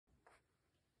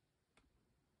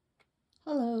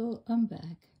Hello, I'm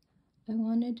back. I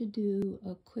wanted to do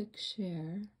a quick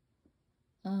share.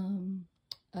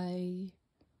 I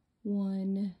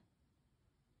won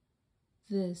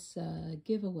this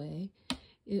giveaway.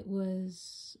 It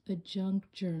was a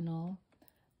junk journal.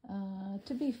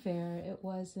 To be fair, there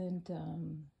wasn't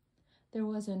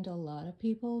a lot of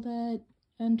people that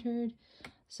entered,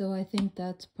 so I think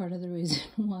that's part of the reason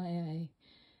why I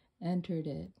entered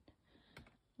it.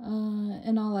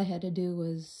 And all I had to do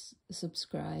was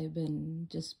subscribe and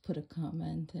just put a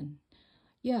comment. And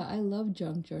yeah, I love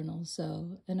junk journals,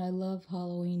 and I love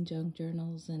Halloween junk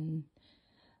journals, and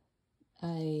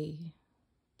I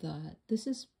thought this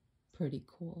is pretty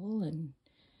cool. And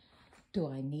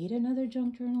do I need another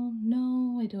junk journal?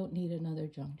 No, I don't need another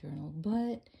junk journal,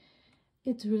 but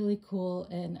it's really cool,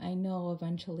 and I know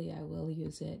eventually I will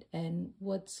use it. And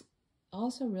what's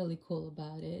also really cool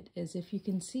about it is, if you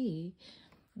can see,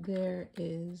 there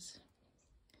is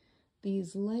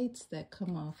these lights that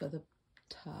come off of the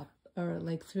top, or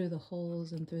like through the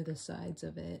holes and through the sides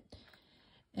of it.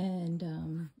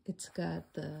 And it's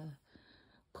got the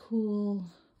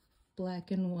cool black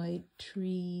and white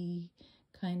tree,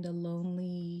 kind of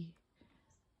lonely,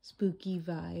 spooky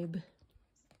vibe.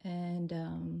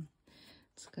 And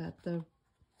it's got the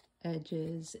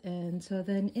edges. And so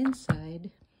then inside,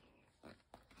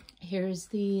 here's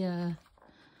the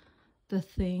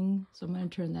thing. So I'm going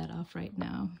to turn that off right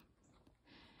now.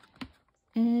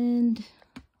 And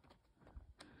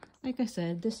like I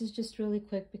said, this is just really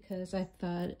quick because I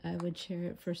thought I would share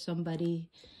it for somebody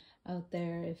out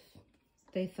there if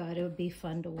they thought it would be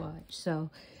fun to watch.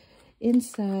 So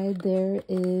inside there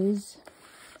is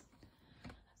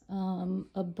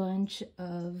a bunch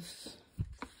of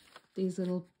these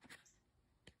little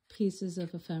pieces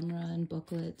of ephemera and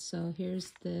booklets. So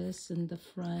here's this in the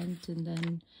front, and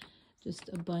then just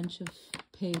a bunch of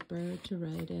paper to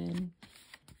write in,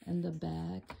 and the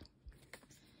back.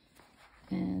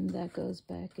 And that goes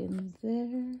back in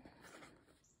there.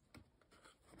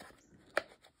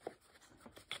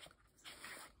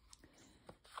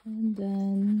 And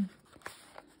then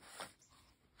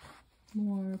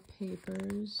more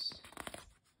papers.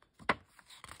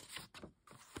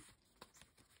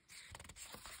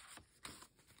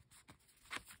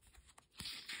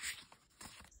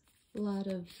 A lot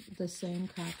of the same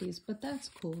copies, but that's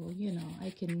cool. You know, I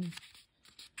can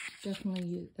definitely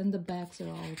use, and the backs are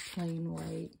all plain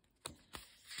white.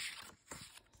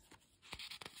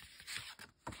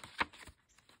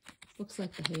 Looks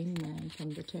like the hangman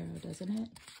from the tarot, doesn't it?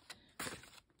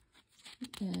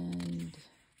 And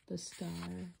the star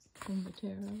from the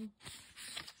tarot.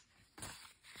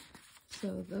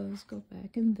 So those go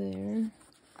back in there.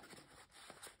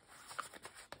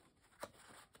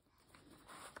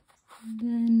 And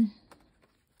then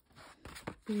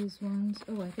these ones,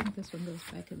 oh, I think this one goes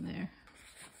back in there.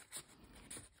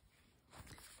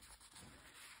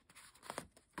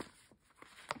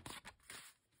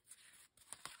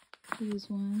 These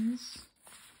ones,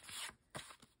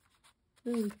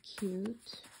 really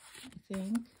cute, I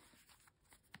think.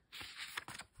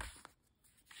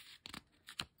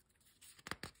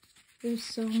 There's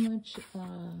so much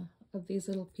of these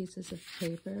little pieces of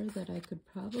paper that I could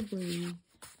probably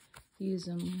use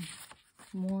them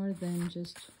more than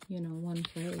just, you know, one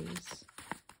place,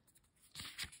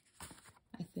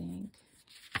 I think.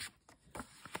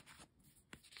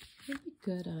 It'd be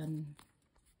good on,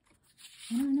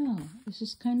 I don't know, it's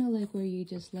just kind of like where you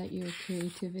just let your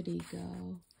creativity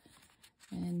go,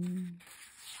 and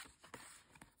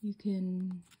you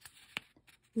can,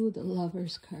 ooh, the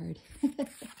Lover's card.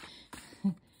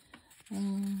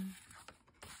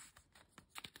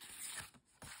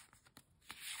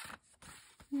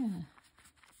 Yeah.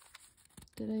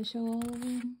 Did I show all of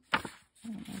them? I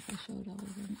don't know if I showed all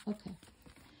of them. Okay.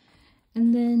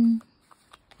 And then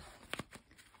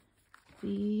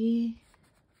I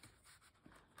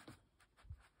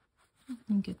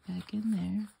can get back in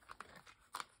there.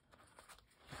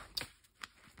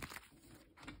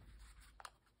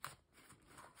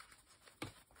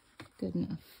 Good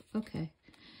enough. Okay.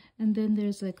 And then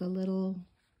there's like a little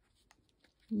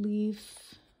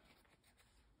leaf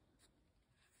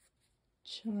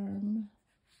charm.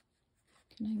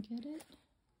 Can I get it?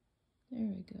 There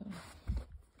we go.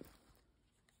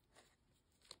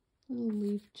 Little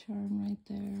leaf charm right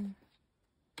there.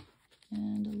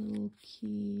 And a little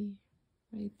key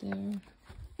right there.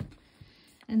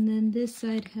 And then this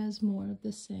side has more of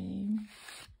the same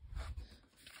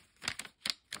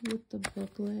with the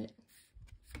booklet.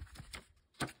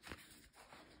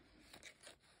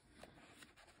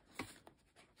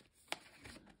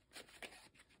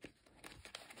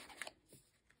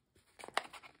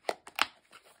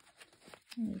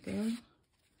 There we go.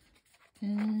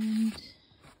 And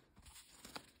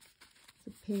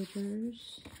the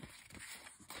pagers.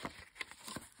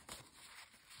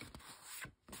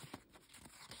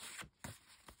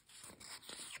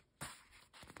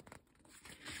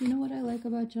 You know what I like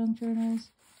about junk journals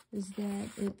is that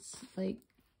it's like,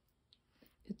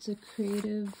 it's a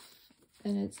creative,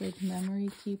 and it's like memory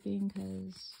keeping,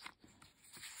 because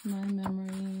my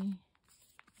memory,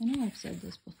 I know I've said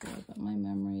this before, but my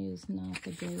memory is not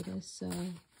the greatest, so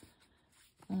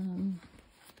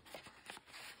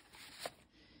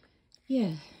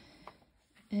yeah,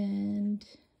 and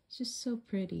it's just so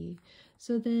pretty.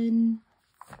 So then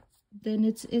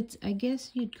it's I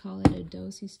guess you'd call it a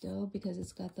do-si still, because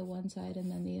it's got the one side and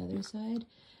then the other side,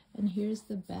 and here's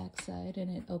the back side, and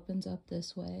it opens up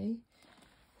this way,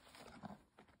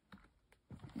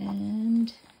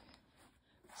 and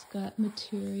it's got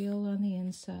material on the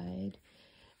inside,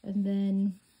 and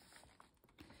then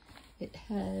it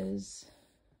has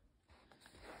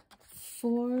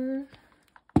four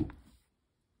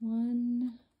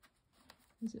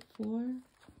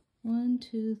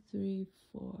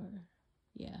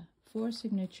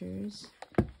signatures.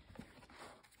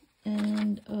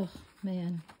 And oh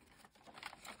man,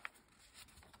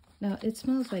 now it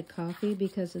smells like coffee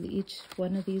because of each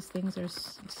one of these things are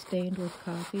stained with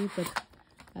coffee, but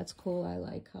that's cool. I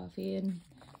like coffee. And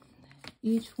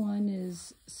each one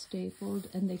is stapled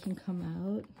and they can come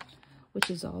out, which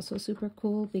is also super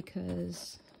cool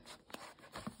because,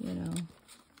 you know,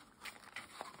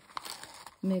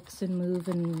 mix and move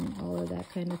and all of that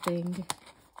kind of thing,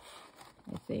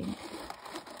 I think.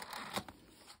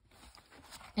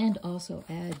 And also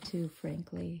add too,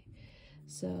 frankly.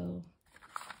 So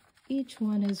each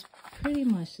one is pretty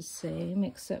much the same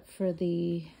except for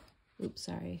the, oops,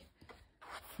 sorry,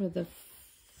 for the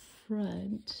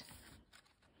front.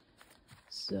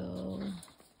 So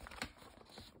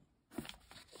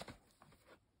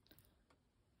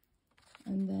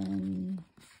and then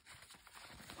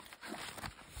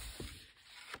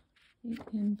the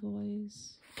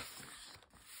invoice,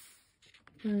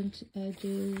 burnt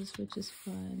edges, which is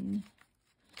fun,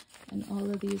 and all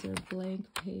of these are blank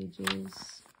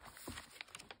pages.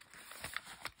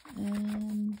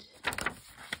 And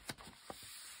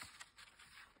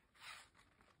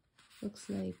looks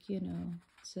like, you know,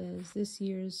 it says this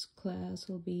year's class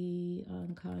will be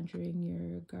on conjuring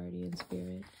your guardian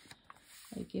spirit,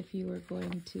 like if you were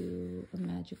going to a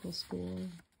magical school.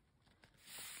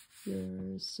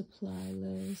 Your supply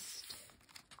list,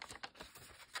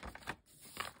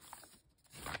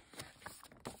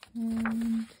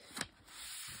 and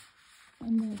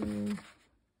another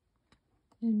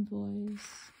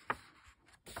invoice.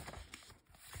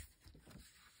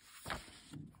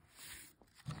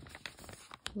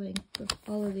 Blank,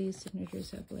 all of these signatures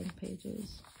have blank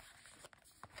pages.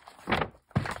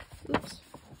 Oops.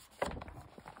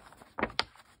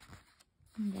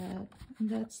 And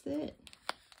that's it.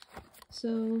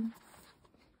 So,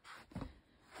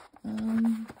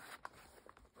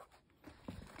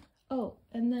 oh,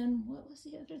 and then what was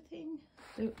the other thing?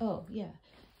 Oh, yeah.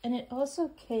 And it also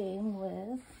came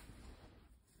with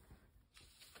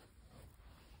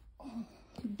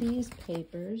these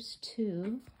papers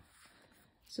too.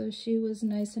 So she was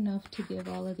nice enough to give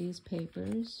all of these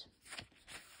papers.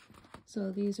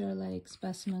 So these are like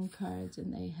specimen cards,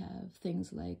 and they have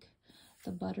things like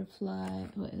the butterfly.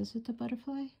 What is it, the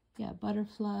butterfly? Yeah,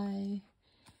 butterfly,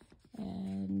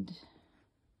 and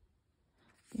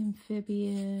the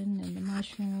amphibian, and the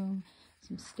mushroom,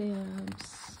 some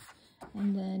stamps,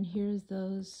 and then here's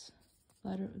those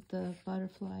the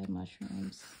butterfly,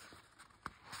 mushrooms,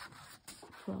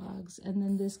 frogs, and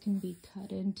then this can be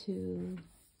cut into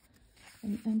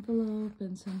an envelope,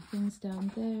 and some things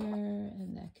down there,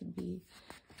 and that can be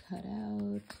cut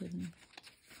out, and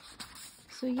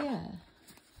so yeah,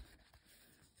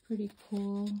 pretty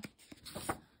cool.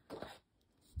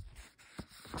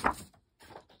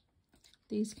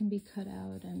 These can be cut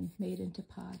out and made into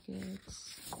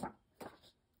pockets.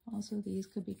 Also, these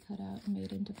could be cut out and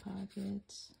made into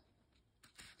pockets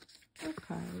or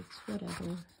cards,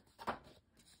 whatever.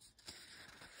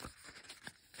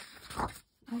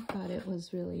 I thought it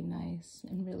was really nice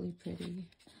and really pretty.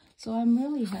 So I'm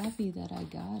really happy that I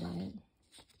got it.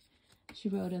 She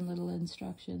wrote in little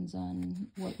instructions on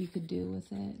what you could do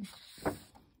with it.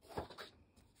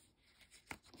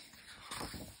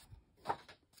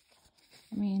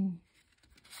 I mean,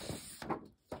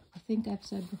 I think I've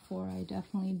said before, I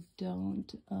definitely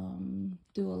don't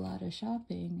do a lot of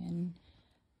shopping, and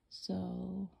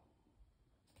so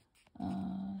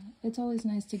it's always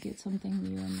nice to get something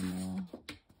new in the mail,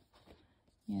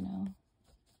 you know.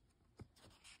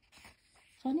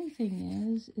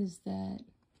 thing is that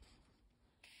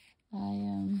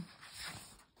I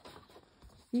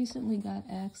recently got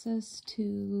access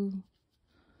to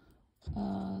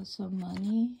some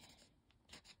money.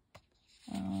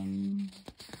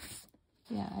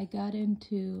 Yeah, I got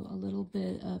into a little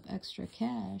bit of extra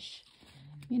cash,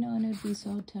 you know, and it'd be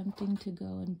so tempting to go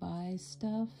and buy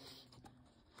stuff,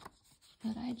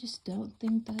 but I just don't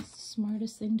think that's the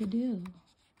smartest thing to do,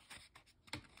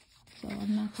 so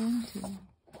I'm not going to.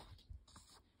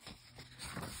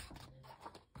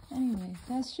 Anyway,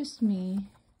 that's just me.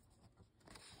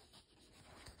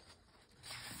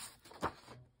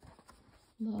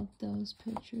 Love those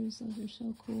pictures, those are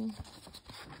so cool.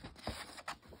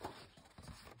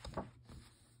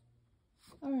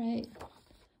 Alright,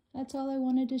 that's all I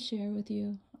wanted to share with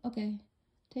you. Okay,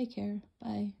 take care,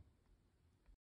 bye.